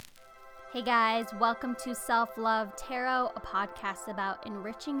Hey guys, welcome to Self Love Tarot, a podcast about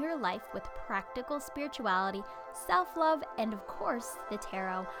enriching your life with practical spirituality, self-love, and of course, the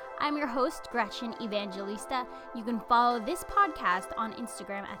tarot. I'm your host, Gretchen Evangelista. You can follow this podcast on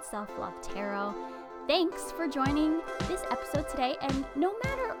Instagram at Self Love Tarot. Thanks for joining this episode today, and no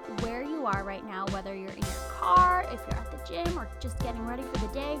matter where you are right now, whether you're in your car, if you're at the gym, or just getting ready for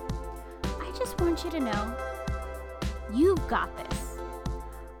the day, I just want you to know you've got this.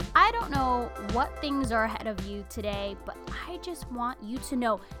 I don't know what things are ahead of you today, but I just want you to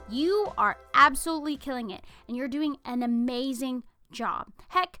know you are absolutely killing it and you're doing an amazing job.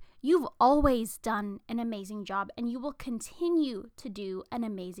 Heck, you've always done an amazing job and you will continue to do an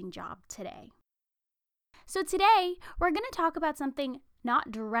amazing job today. So today, we're going to talk about something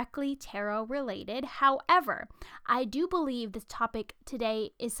not directly tarot related. However, I do believe this topic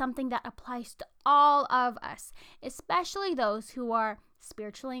today is something that applies to all of us, especially those who are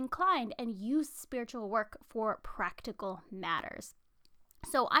spiritually inclined and use spiritual work for practical matters.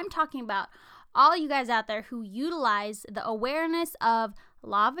 So I'm talking about all you guys out there who utilize the awareness of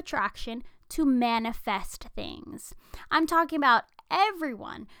law of attraction to manifest things. I'm talking about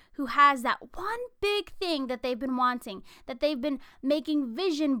everyone who has that one big thing that they've been wanting, that they've been making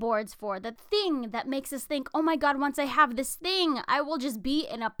vision boards for, the thing that makes us think, oh my God, once I have this thing, I will just be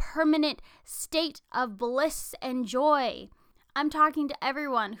in a permanent state of bliss and joy. I'm talking to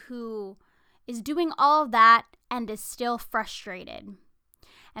everyone who is doing all of that and is still frustrated.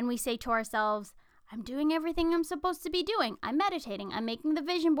 And we say to ourselves, I'm doing everything I'm supposed to be doing. I'm meditating. I'm making the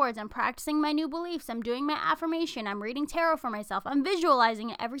vision boards. I'm practicing my new beliefs. I'm doing my affirmation. I'm reading tarot for myself. I'm visualizing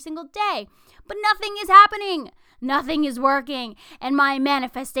it every single day. But nothing is happening. Nothing is working. And my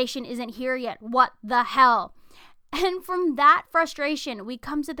manifestation isn't here yet. What the hell? And from that frustration, we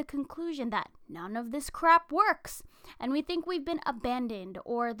come to the conclusion that none of this crap works. And we think we've been abandoned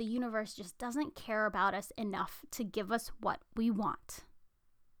or the universe just doesn't care about us enough to give us what we want.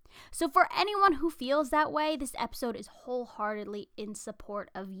 So for anyone who feels that way, this episode is wholeheartedly in support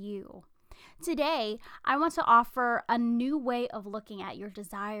of you. Today, I want to offer a new way of looking at your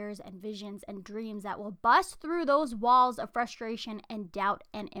desires and visions and dreams that will bust through those walls of frustration and doubt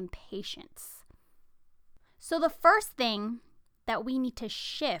and impatience. So the first thing that we need to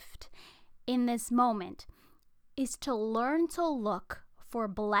shift in this moment is to learn to look for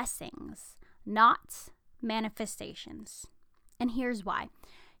blessings, not manifestations. And here's why.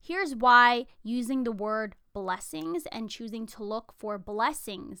 Here's why using the word blessings and choosing to look for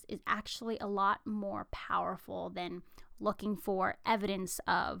blessings is actually a lot more powerful than looking for evidence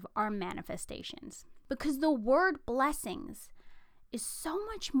of our manifestations. Because the word blessings is so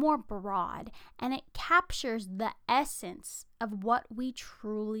much more broad and it captures the essence of what we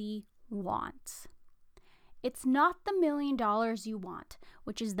truly want. It's not the $1 million you want,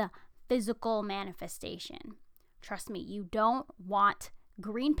 which is the physical manifestation. Trust me, you don't want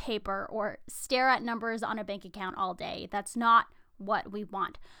green paper or stare at numbers on a bank account all day. That's not what we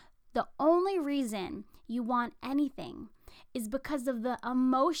want. The only reason you want anything is because of the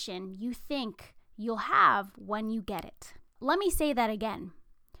emotion you think you'll have when you get it. Let me say that again.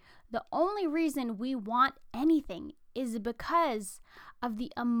 The only reason we want anything is because of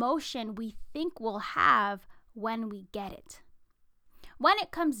the emotion we think we'll have when we get it. When it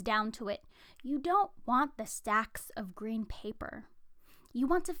comes down to it, you don't want the stacks of green paper. You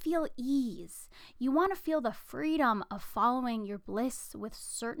want to feel ease. You want to feel the freedom of following your bliss with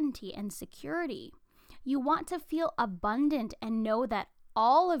certainty and security. You want to feel abundant and know that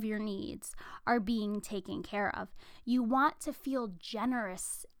all of your needs are being taken care of. You want to feel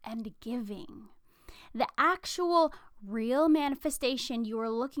generous and giving. The actual real manifestation you are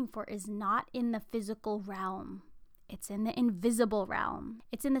looking for is not in the physical realm. It's in the invisible realm.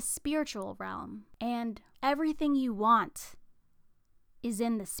 It's in the spiritual realm. And everything you want is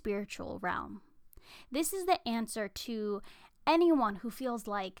in the spiritual realm. This is the answer to anyone who feels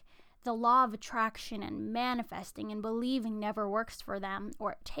like the law of attraction and manifesting and believing never works for them,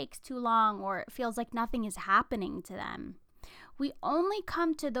 or it takes too long, or it feels like nothing is happening to them. We only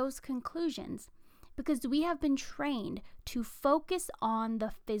come to those conclusions because we have been trained to focus on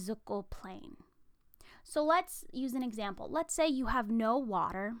the physical plane. So let's use an example. Let's say you have no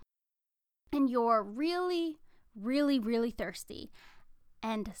water and you're really, really, really thirsty,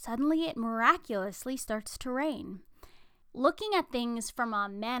 and suddenly it miraculously starts to rain. Looking at things from a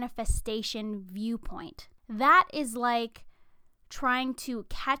manifestation viewpoint, that is like trying to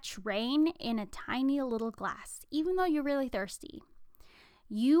catch rain in a tiny little glass, even though you're really thirsty.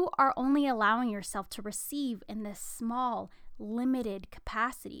 You are only allowing yourself to receive in this small, limited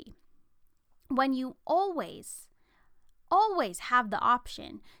capacity. When you always always have the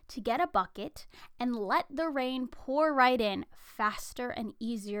option to get a bucket and let the rain pour right in faster and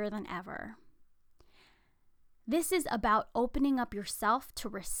easier than ever. This is about opening up yourself to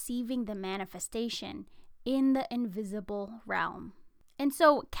receiving the manifestation in the invisible realm. And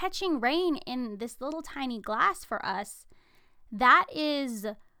so catching rain in this little tiny glass for us, that is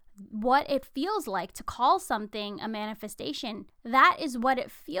what it feels like to call something a manifestation. That is what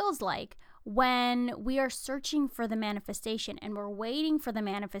it feels like when we are searching for the manifestation and we're waiting for the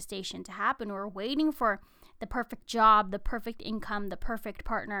manifestation to happen. We're waiting for the perfect job, the perfect income, the perfect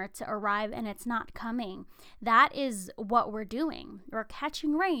partner to arrive, and it's not coming. That is what we're doing. We're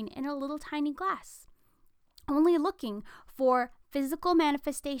catching rain in a little tiny glass, only looking for physical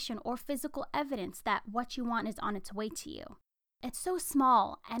manifestation or physical evidence that what you want is on its way to you. It's so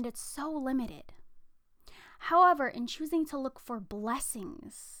small and it's so limited. However, in choosing to look for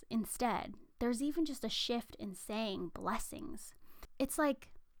blessings instead, there's even just a shift in saying blessings. It's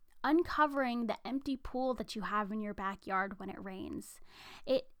like uncovering the empty pool that you have in your backyard when it rains.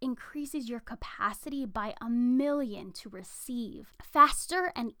 It increases your capacity by 1,000,000 to receive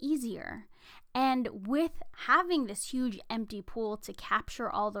faster and easier. And with having this huge empty pool to capture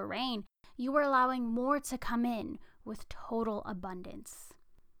all the rain, you are allowing more to come in with total abundance.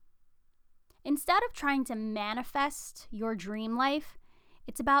 Instead of trying to manifest your dream life,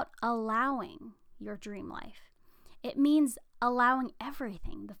 it's about allowing your dream life. It means allowing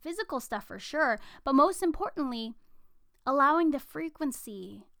everything, the physical stuff for sure, but most importantly, allowing the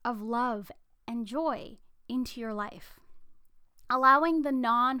frequency of love and joy into your life. Allowing the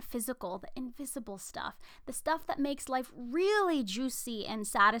non-physical, the invisible stuff, the stuff that makes life really juicy and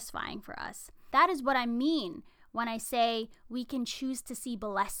satisfying for us. That is what I mean when I say we can choose to see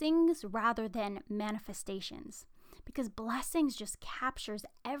blessings rather than manifestations. Because blessings just captures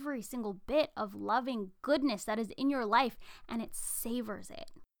every single bit of loving goodness that is in your life and it savors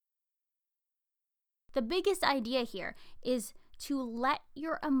it. The biggest idea here is to let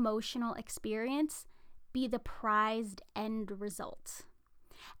your emotional experience be the prized end result.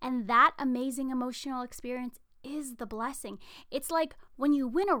 And that amazing emotional experience is the blessing. It's like when you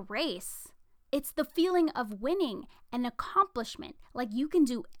win a race, it's the feeling of winning and accomplishment, like you can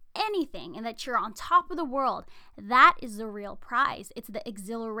do anything and that you're on top of the world. That is the real prize. It's the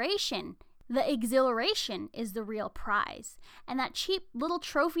exhilaration. The exhilaration is the real prize. And that cheap little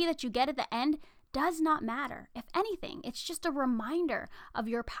trophy that you get at the end does not matter. If anything, it's just a reminder of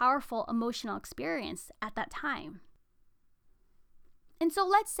your powerful emotional experience at that time. And so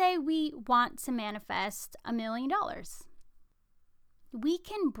let's say we want to manifest $1 million. We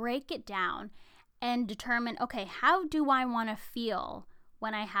can break it down and determine, okay, how do I want to feel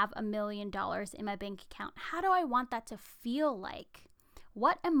when I have $1 million in my bank account? How do I want that to feel like?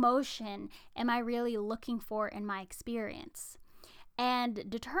 What emotion am I really looking for in my experience? And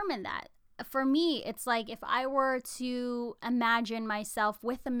determine that. For me, it's like if I were to imagine myself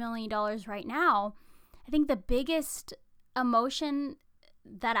with $1 million right now, I think the biggest emotion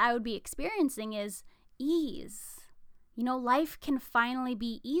that I would be experiencing is ease. You know, life can finally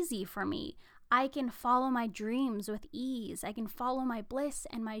be easy for me. I can follow my dreams with ease. I can follow my bliss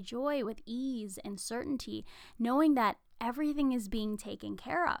and my joy with ease and certainty, knowing that everything is being taken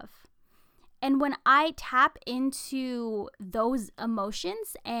care of. And when I tap into those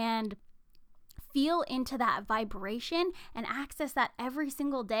emotions and feel into that vibration and access that every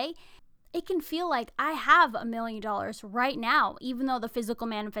single day, it can feel like I have $1 million right now, even though the physical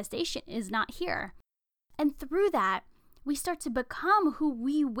manifestation is not here. And through that, we start to become who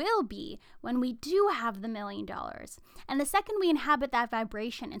we will be when we do have the $1 million. And the second we inhabit that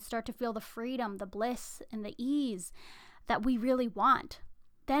vibration and start to feel the freedom, the bliss, and the ease that we really want,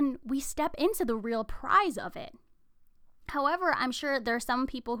 then we step into the real prize of it. However, I'm sure there are some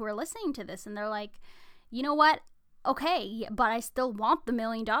people who are listening to this and they're like, you know what? Okay, but I still want the $1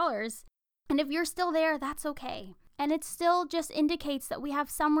 million. And if you're still there, that's okay. And it still just indicates that we have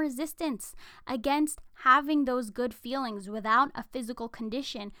some resistance against having those good feelings without a physical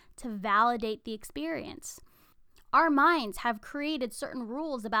condition to validate the experience. Our minds have created certain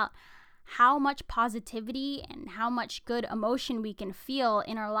rules about how much positivity and how much good emotion we can feel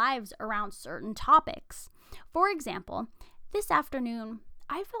in our lives around certain topics. For example, this afternoon,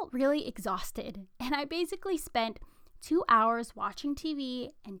 I felt really exhausted, and I basically spent 2 hours watching TV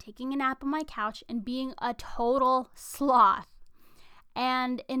and taking a nap on my couch and being a total sloth.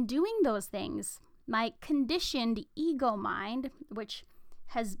 And in doing those things, my conditioned ego mind, which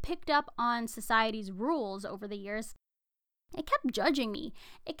has picked up on society's rules over the years, It kept judging me.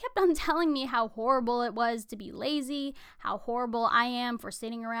 It kept on telling me how horrible it was to be lazy, how horrible I am for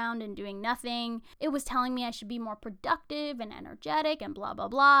sitting around and doing nothing. It was telling me I should be more productive and energetic and blah, blah,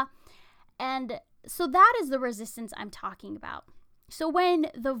 blah. And so that is the resistance I'm talking about. So when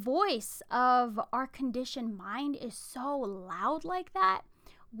the voice of our conditioned mind is so loud like that,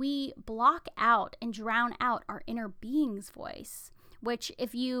 we block out and drown out our inner being's voice, which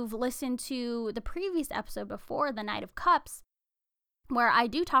if you've listened to the previous episode before, the Knight of Cups, where I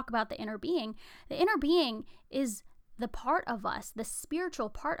do talk about the inner being is the part of us, the spiritual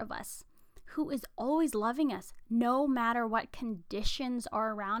part of us, who is always loving us, no matter what conditions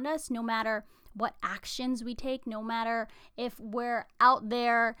are around us, no matter what actions we take, no matter if we're out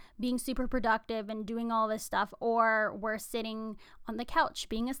there being super productive and doing all this stuff, or we're sitting on the couch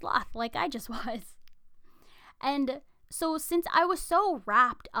being a sloth like I just was. And so since I was so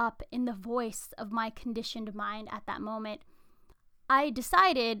wrapped up in the voice of my conditioned mind at that moment, I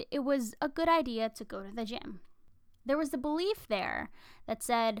decided it was a good idea to go to the gym. There was a belief there that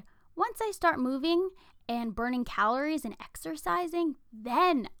said, once I start moving and burning calories and exercising,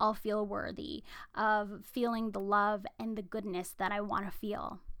 then I'll feel worthy of feeling the love and the goodness that I want to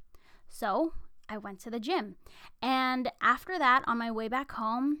feel. So I went to the gym. And after that, on my way back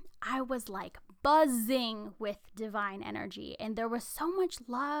home, I was like buzzing with divine energy. And there was so much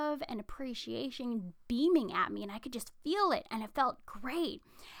love and appreciation beaming at me, and I could just feel it, and it felt great.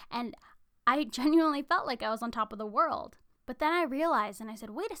 And I genuinely felt like I was on top of the world. But then I realized, and I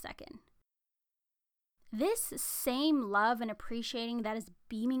said, wait a second. This same love and appreciating that is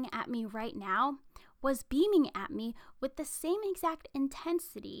beaming at me right now was beaming at me with the same exact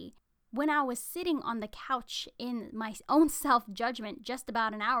intensity when I was sitting on the couch in my own self-judgment just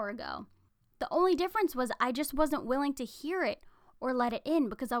about an hour ago. The only difference was I just wasn't willing to hear it or let it in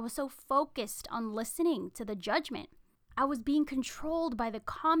because I was so focused on listening to the judgment. I was being controlled by the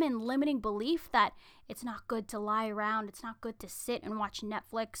common limiting belief that it's not good to lie around, it's not good to sit and watch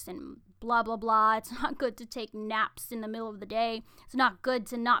Netflix and blah, blah, blah. It's not good to take naps in the middle of the day. It's not good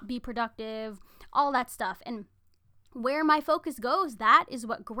to not be productive, all that stuff. And where my focus goes, that is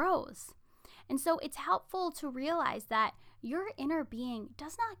what grows. And so it's helpful to realize that your inner being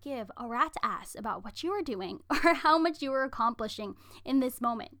does not give a rat's ass about what you are doing or how much you are accomplishing in this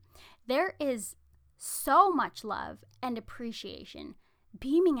moment. There is so much love and appreciation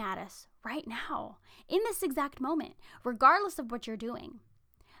beaming at us right now, in this exact moment, regardless of what you're doing.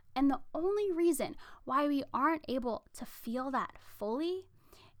 And the only reason why we aren't able to feel that fully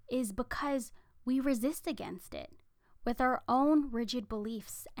is because we resist against it with our own rigid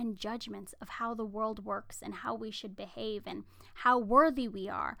beliefs and judgments of how the world works and how we should behave and how worthy we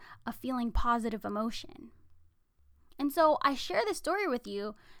are of feeling positive emotion. And so I share this story with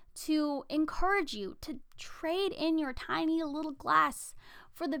you to encourage you to trade in your tiny little glass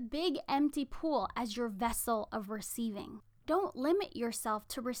for the big empty pool as your vessel of receiving. Don't limit yourself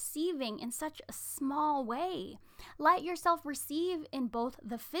to receiving in such a small way. Let yourself receive in both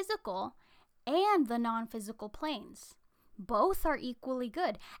the physical and the non-physical planes. Both are equally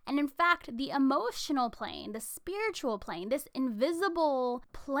good. And in fact, the emotional plane, the spiritual plane, this invisible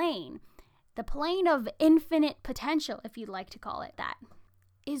plane, the plane of infinite potential, if you'd like to call it that,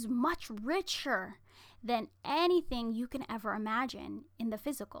 is much richer than anything you can ever imagine in the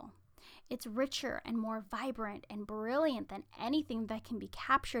physical. It's richer and more vibrant and brilliant than anything that can be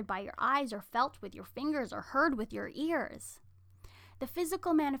captured by your eyes or felt with your fingers or heard with your ears. The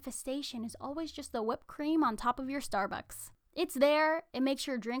physical manifestation is always just the whipped cream on top of your Starbucks. It's there, it makes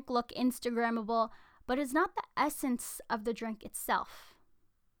your drink look Instagrammable, but it's not the essence of the drink itself.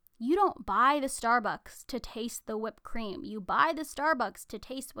 You don't buy the Starbucks to taste the whipped cream. You buy the Starbucks to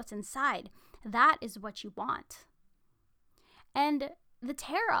taste what's inside. That is what you want. And the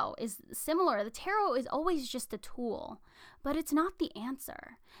tarot is similar. The tarot is always just a tool, but it's not the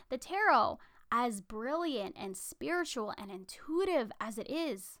answer. The tarot, as brilliant and spiritual and intuitive as it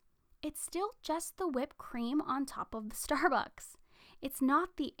is, it's still just the whipped cream on top of the Starbucks. It's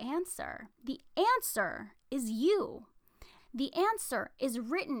not the answer. The answer is you. The answer is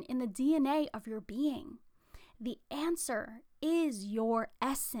written in the DNA of your being. The answer is your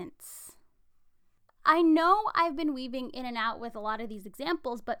essence. I know I've been weaving in and out with a lot of these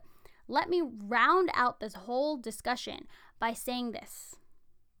examples, but let me round out this whole discussion by saying this.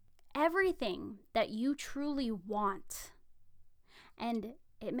 Everything that you truly want, and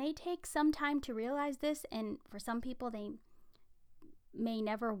it may take some time to realize this, and for some people they may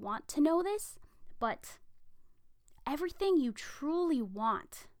never want to know this, but everything you truly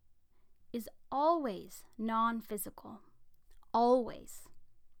want is always non-physical. Always.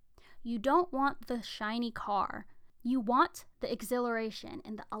 You don't want the shiny car You want the exhilaration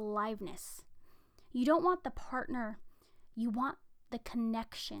and the aliveness. You don't want the partner. You want the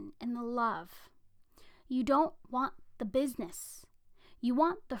connection and the love. You don't want the business. You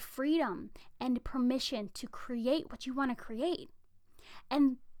want the freedom and permission to create what you want to create.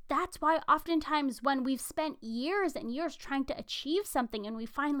 And that's why oftentimes when we've spent years and years trying to achieve something and we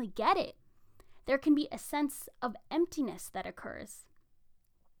finally get it, there can be a sense of emptiness that occurs.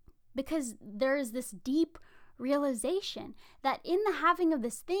 Because there is this deep realization that in the having of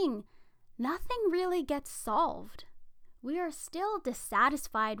this thing, nothing really gets solved. We are still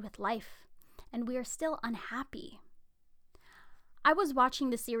dissatisfied with life, and we are still unhappy. I was watching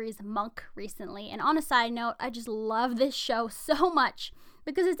the series Monk recently, and on a side note, I just love this show so much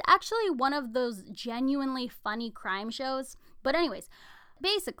because it's actually one of those genuinely funny crime shows. But anyways,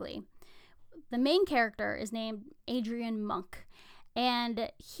 basically, the main character is named Adrian Monk, and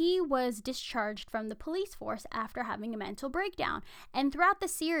he was discharged from the police force after having a mental breakdown. And throughout the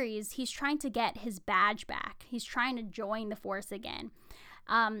series, he's trying to get his badge back. He's trying to join the force again.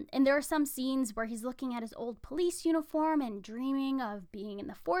 And there are some scenes where he's looking at his old police uniform and dreaming of being in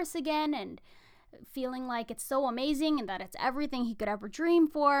the force again and feeling like it's so amazing and that it's everything he could ever dream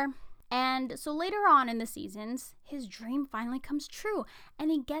for. And so later on in the seasons, his dream finally comes true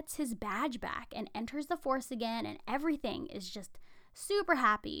and he gets his badge back and enters the force again, and everything is just super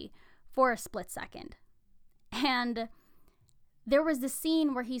happy for a split second. And there was this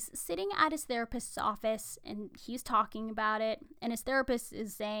scene where he's sitting at his therapist's office and he's talking about it, and his therapist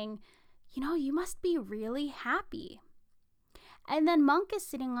is saying, you must be really happy. And then Monk is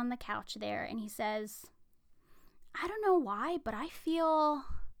sitting on the couch there and he says, I don't know why, but I feel...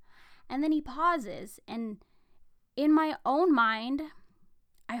 And then he pauses, and in my own mind,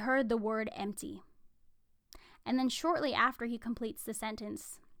 I heard the word empty. And then shortly after, he completes the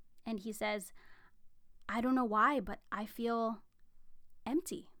sentence and he says, I don't know why, but I feel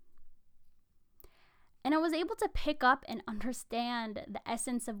empty. And I was able to pick up and understand the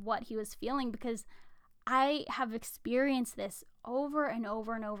essence of what he was feeling because I have experienced this over and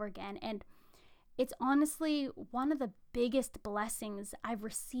over and over again. And it's honestly one of the biggest blessings I've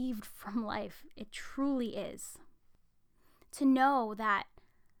received from life. It truly is. To know that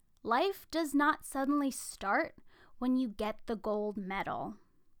life does not suddenly start when you get the gold medal.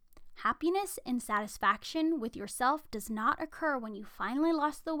 Happiness and satisfaction with yourself does not occur when you finally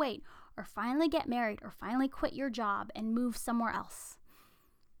lost the weight or finally get married or finally quit your job and move somewhere else.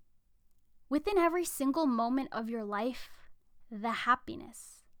 Within every single moment of your life, the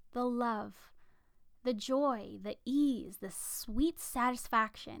happiness, the love, the joy, the ease, the sweet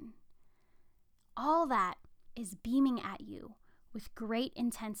satisfaction, all that is beaming at you with great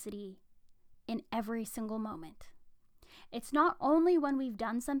intensity in every single moment. It's not only when we've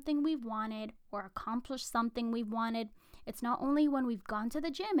done something we've wanted or accomplished something we've wanted. It's not only when we've gone to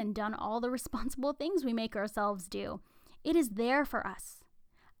the gym and done all the responsible things we make ourselves do. It is there for us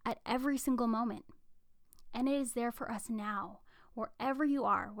at every single moment. And it is there for us now, wherever you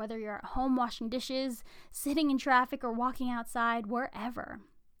are, whether you're at home washing dishes, sitting in traffic, or walking outside, wherever.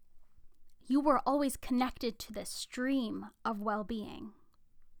 You were always connected to this stream of well-being.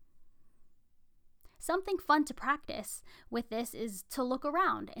 Something fun to practice with this is to look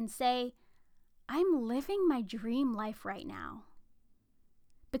around and say, I'm living my dream life right now.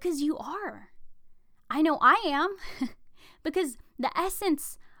 Because you are. I know I am. Because the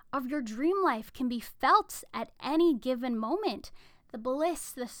essence of your dream life can be felt at any given moment. The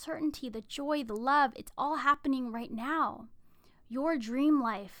bliss, the certainty, the joy, the love, it's all happening right now. Your dream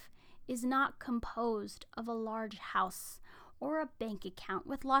life is not composed of a large house or a bank account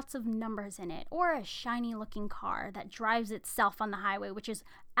with lots of numbers in it, or a shiny looking car that drives itself on the highway, which is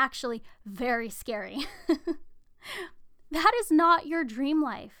actually very scary. That is not your dream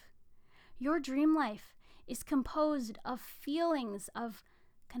life. Your dream life is composed of feelings of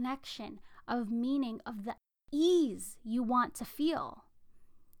connection, of meaning, of the ease you want to feel.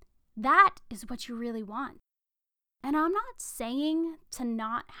 That is what you really want. And I'm not saying to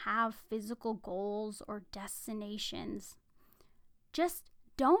not have physical goals or destinations. Just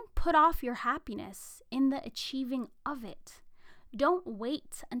don't put off your happiness in the achieving of it. Don't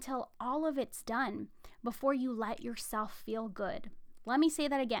wait until all of it's done before you let yourself feel good. Let me say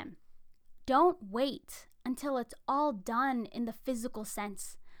that again. Don't wait until it's all done in the physical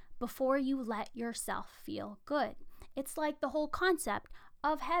sense before you let yourself feel good. It's like the whole concept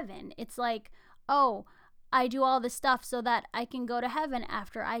of heaven. It's like, oh, I do all this stuff so that I can go to heaven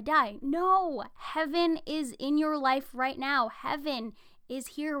after I die. No, heaven is in your life right now. Heaven is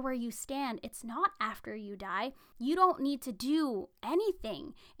here where you stand. It's not after you die. You don't need to do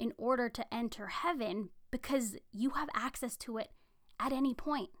anything in order to enter heaven because you have access to it at any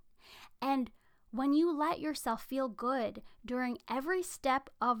point. And when you let yourself feel good during every step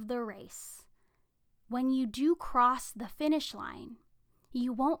of the race, when you do cross the finish line,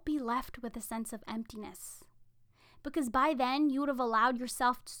 you won't be left with a sense of emptiness. Because by then, you would have allowed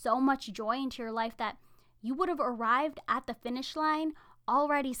yourself so much joy into your life that you would have arrived at the finish line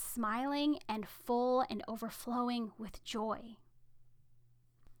already smiling and full and overflowing with joy.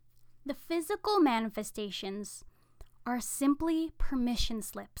 The physical manifestations are simply permission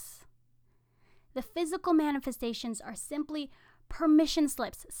slips. The physical manifestations are simply permission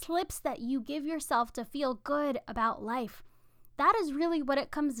slips, slips that you give yourself to feel good about life. That is really what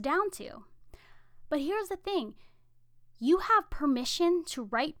it comes down to. But here's the thing. You have permission to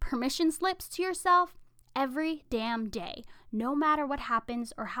write permission slips to yourself every damn day, no matter what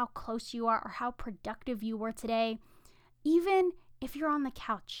happens or how close you are or how productive you were today. Even if you're on the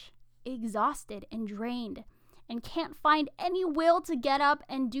couch, exhausted and drained, and can't find any will to get up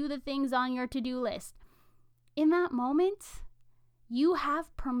and do the things on your to-do list. In that moment, you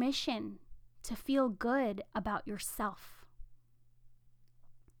have permission to feel good about yourself.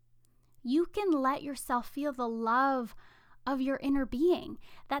 You can let yourself feel the love of your inner being,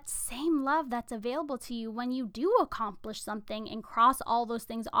 that same love that's available to you when you do accomplish something and cross all those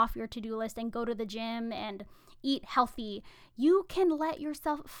things off your to-do list and go to the gym and eat healthy. You can let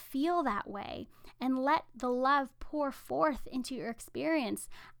yourself feel that way and let the love pour forth into your experience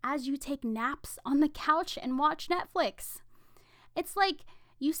as you take naps on the couch and watch Netflix. It's like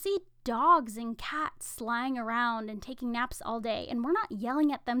you see dogs and cats lying around and taking naps all day, and we're not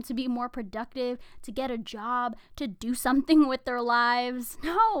yelling at them to be more productive, to get a job, to do something with their lives.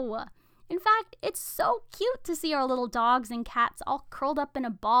 No. In fact, it's so cute to see our little dogs and cats all curled up in a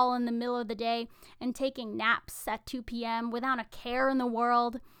ball in the middle of the day and taking naps at 2 p.m. without a care in the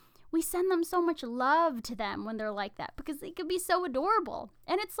world. We send them so much love to them when they're like that because they could be so adorable.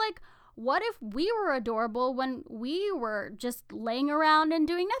 And it's like, what if we were adorable when we were just laying around and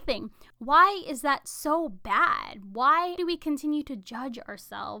doing nothing? Why is that so bad? Why do we continue to judge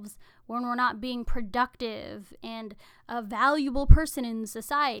ourselves when we're not being productive and a valuable person in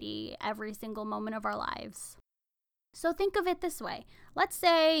society every single moment of our lives? So think of it this way. Let's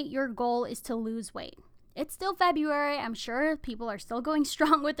say your goal is to lose weight. It's still February. I'm sure people are still going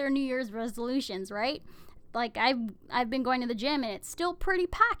strong with their New Year's resolutions, right? Like I've been going to the gym and it's still pretty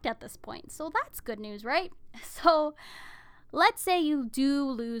packed at this point. So that's good news, right? So let's say you do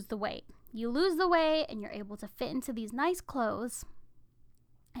lose the weight. You lose the weight and you're able to fit into these nice clothes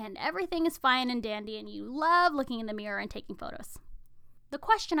and everything is fine and dandy and you love looking in the mirror and taking photos. The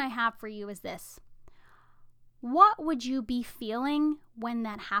question I have for you is this. What would you be feeling when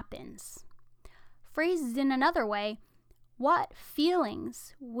that happens? Phrased in another way, what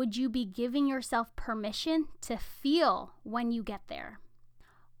feelings would you be giving yourself permission to feel when you get there?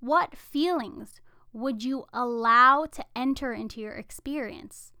 What feelings would you allow to enter into your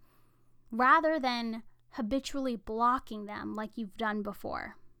experience rather than habitually blocking them like you've done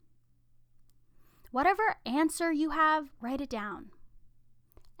before? Whatever answer you have, write it down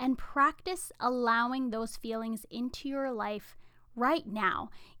and practice allowing those feelings into your life right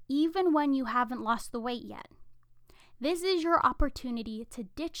now, even when you haven't lost the weight yet. This is your opportunity to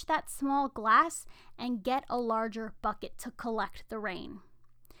ditch that small glass and get a larger bucket to collect the rain.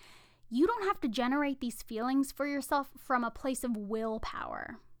 You don't have to generate these feelings for yourself from a place of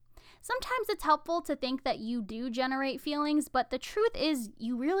willpower. Sometimes it's helpful to think that you do generate feelings, but the truth is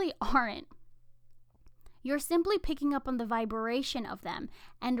you really aren't. You're simply picking up on the vibration of them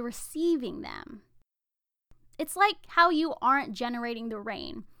and receiving them. It's like how you aren't generating the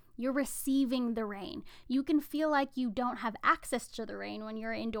rain. You're receiving the rain. You can feel like you don't have access to the rain when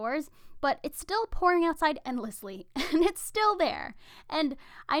you're indoors, but it's still pouring outside endlessly, and it's still there. And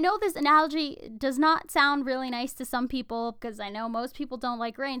I know this analogy does not sound really nice to some people because I know most people don't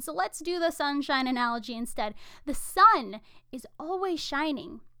like rain, so let's do the sunshine analogy instead. The sun is always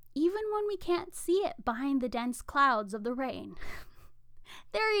shining, even when we can't see it behind the dense clouds of the rain.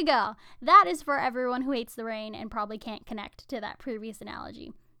 There you go. That is for everyone who hates the rain and probably can't connect to that previous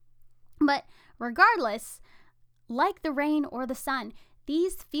analogy. But regardless, like the rain or the sun,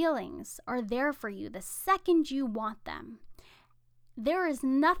 these feelings are there for you the second you want them. There is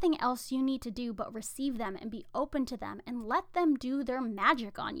nothing else you need to do but receive them and be open to them and let them do their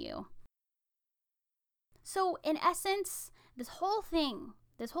magic on you. So in essence, this whole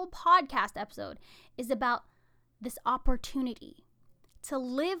podcast episode is about this opportunity to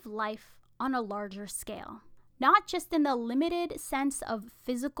live life on a larger scale. Not just in the limited sense of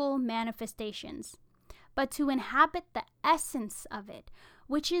physical manifestations, but to inhabit the essence of it,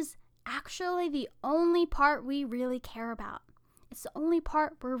 which is actually the only part we really care about. It's the only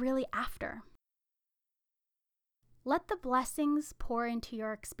part we're really after. Let the blessings pour into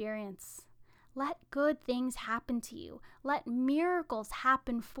your experience. Let good things happen to you. Let miracles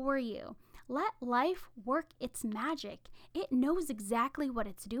happen for you. Let life work its magic. It knows exactly what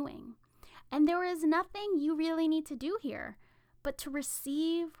it's doing. And there is nothing you really need to do here but to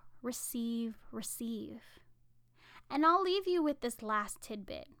receive, receive, receive. And I'll leave you with this last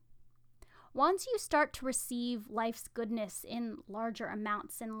tidbit. Once you start to receive life's goodness in larger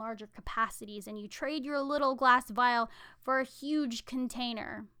amounts and larger capacities, and you trade your little glass vial for a huge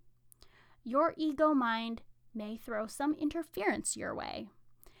container, your ego mind may throw some interference your way.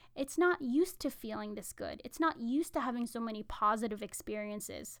 It's not used to feeling this good. It's not used to having so many positive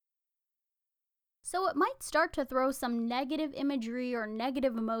experiences. So it might start to throw some negative imagery or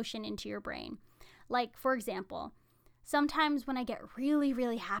negative emotion into your brain. Like, for example, sometimes when I get really,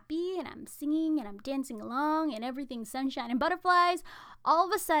 really happy and I'm singing and I'm dancing along and everything's sunshine and butterflies, all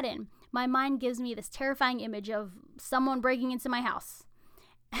of a sudden my mind gives me this terrifying image of someone breaking into my house.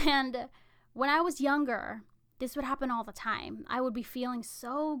 And when I was younger, this would happen all the time. I would be feeling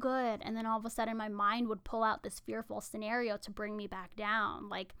so good, and then all of a sudden my mind would pull out this fearful scenario to bring me back down.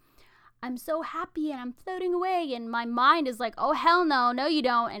 Like, I'm so happy and I'm floating away, and my mind is like, oh hell no, no you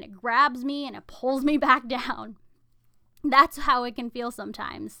don't, and it grabs me and it pulls me back down. That's how it can feel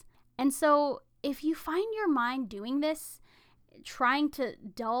sometimes. And so if you find your mind doing this, trying to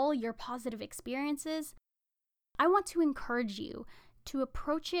dull your positive experiences, I want to encourage you to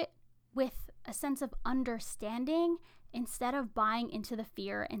approach it with a sense of understanding instead of buying into the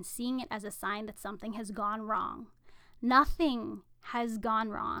fear and seeing it as a sign that something has gone wrong. Nothing has gone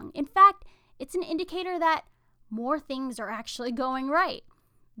wrong. In fact, it's an indicator that more things are actually going right,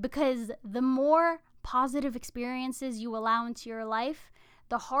 because the more positive experiences you allow into your life,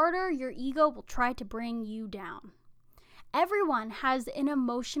 the harder your ego will try to bring you down. Everyone has an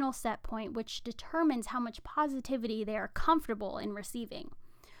emotional set point which determines how much positivity they are comfortable in receiving.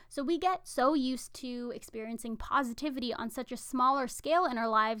 So we get so used to experiencing positivity on such a smaller scale in our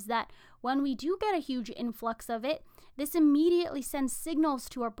lives that when we do get a huge influx of it, this immediately sends signals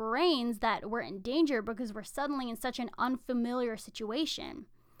to our brains that we're in danger because we're suddenly in such an unfamiliar situation.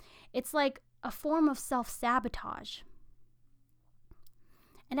 It's like a form of self-sabotage.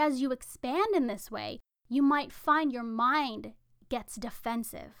 And as you expand in this way, you might find your mind gets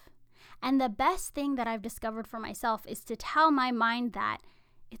defensive. And the best thing that I've discovered for myself is to tell my mind that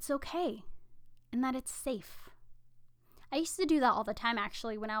it's okay and that it's safe. I used to do that all the time,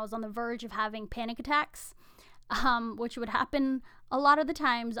 actually, when I was on the verge of having panic attacks, which would happen a lot of the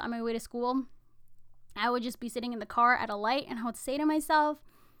times on my way to school. I would just be sitting in the car at a light and I would say to myself,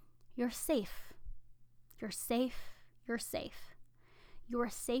 you're safe. You're safe. You're safe. You are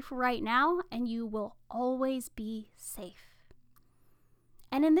safe right now, and you will always be safe.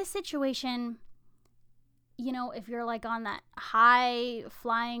 And in this situation, you know, if you're like on that high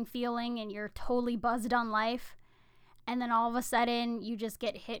flying feeling and you're totally buzzed on life, and then all of a sudden you just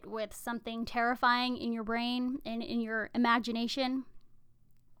get hit with something terrifying in your brain and in your imagination,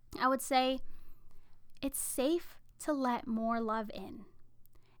 I would say it's safe to let more love in.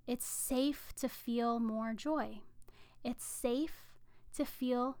 It's safe to feel more joy. It's safe to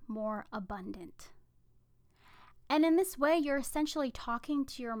feel more abundant. And in this way, you're essentially talking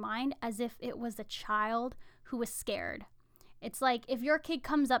to your mind as if it was a child who was scared. It's like if your kid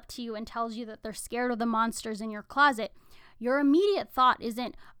comes up to you and tells you that they're scared of the monsters in your closet, your immediate thought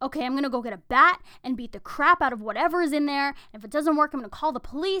isn't, okay, I'm going to go get a bat and beat the crap out of whatever is in there. And if it doesn't work, I'm going to call the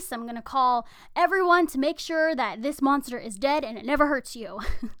police. I'm going to call everyone to make sure that this monster is dead and it never hurts you.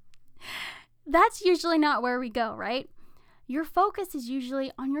 That's usually not where we go, right? Your focus is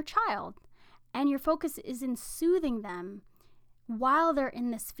usually on your child, and your focus is in soothing them while they're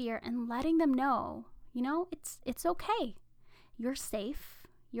in this fear and letting them know, you know, it's okay. You're safe.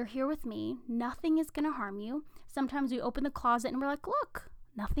 You're here with me. Nothing is going to harm you. Sometimes we open the closet and we're like, look,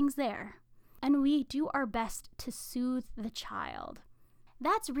 nothing's there. And we do our best to soothe the child.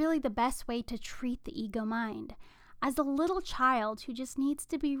 That's really the best way to treat the ego mind, as a little child who just needs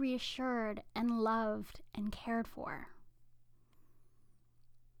to be reassured and loved and cared for.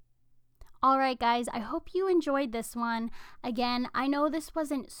 All right, guys, I hope you enjoyed this one. Again, I know this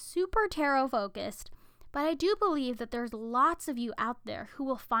wasn't super tarot focused, but I do believe that there's lots of you out there who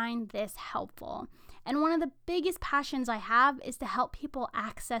will find this helpful. And one of the biggest passions I have is to help people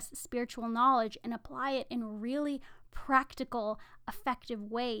access spiritual knowledge and apply it in really practical, effective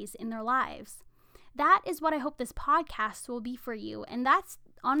ways in their lives. That is what I hope this podcast will be for you, and that's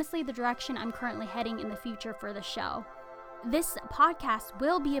honestly the direction I'm currently heading in the future for the show. this podcast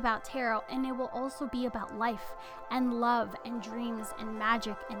will be about tarot, and it will also be about life and love and dreams and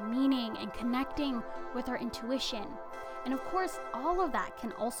magic and meaning and connecting with our intuition. And of course, all of that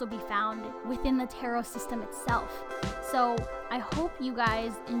can also be found within the tarot system itself. So I hope you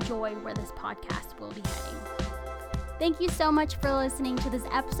guys enjoy where this podcast will be heading. Thank you so much for listening to this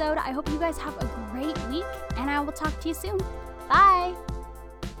episode. I hope you guys have a great week, and I will talk to you soon. Bye!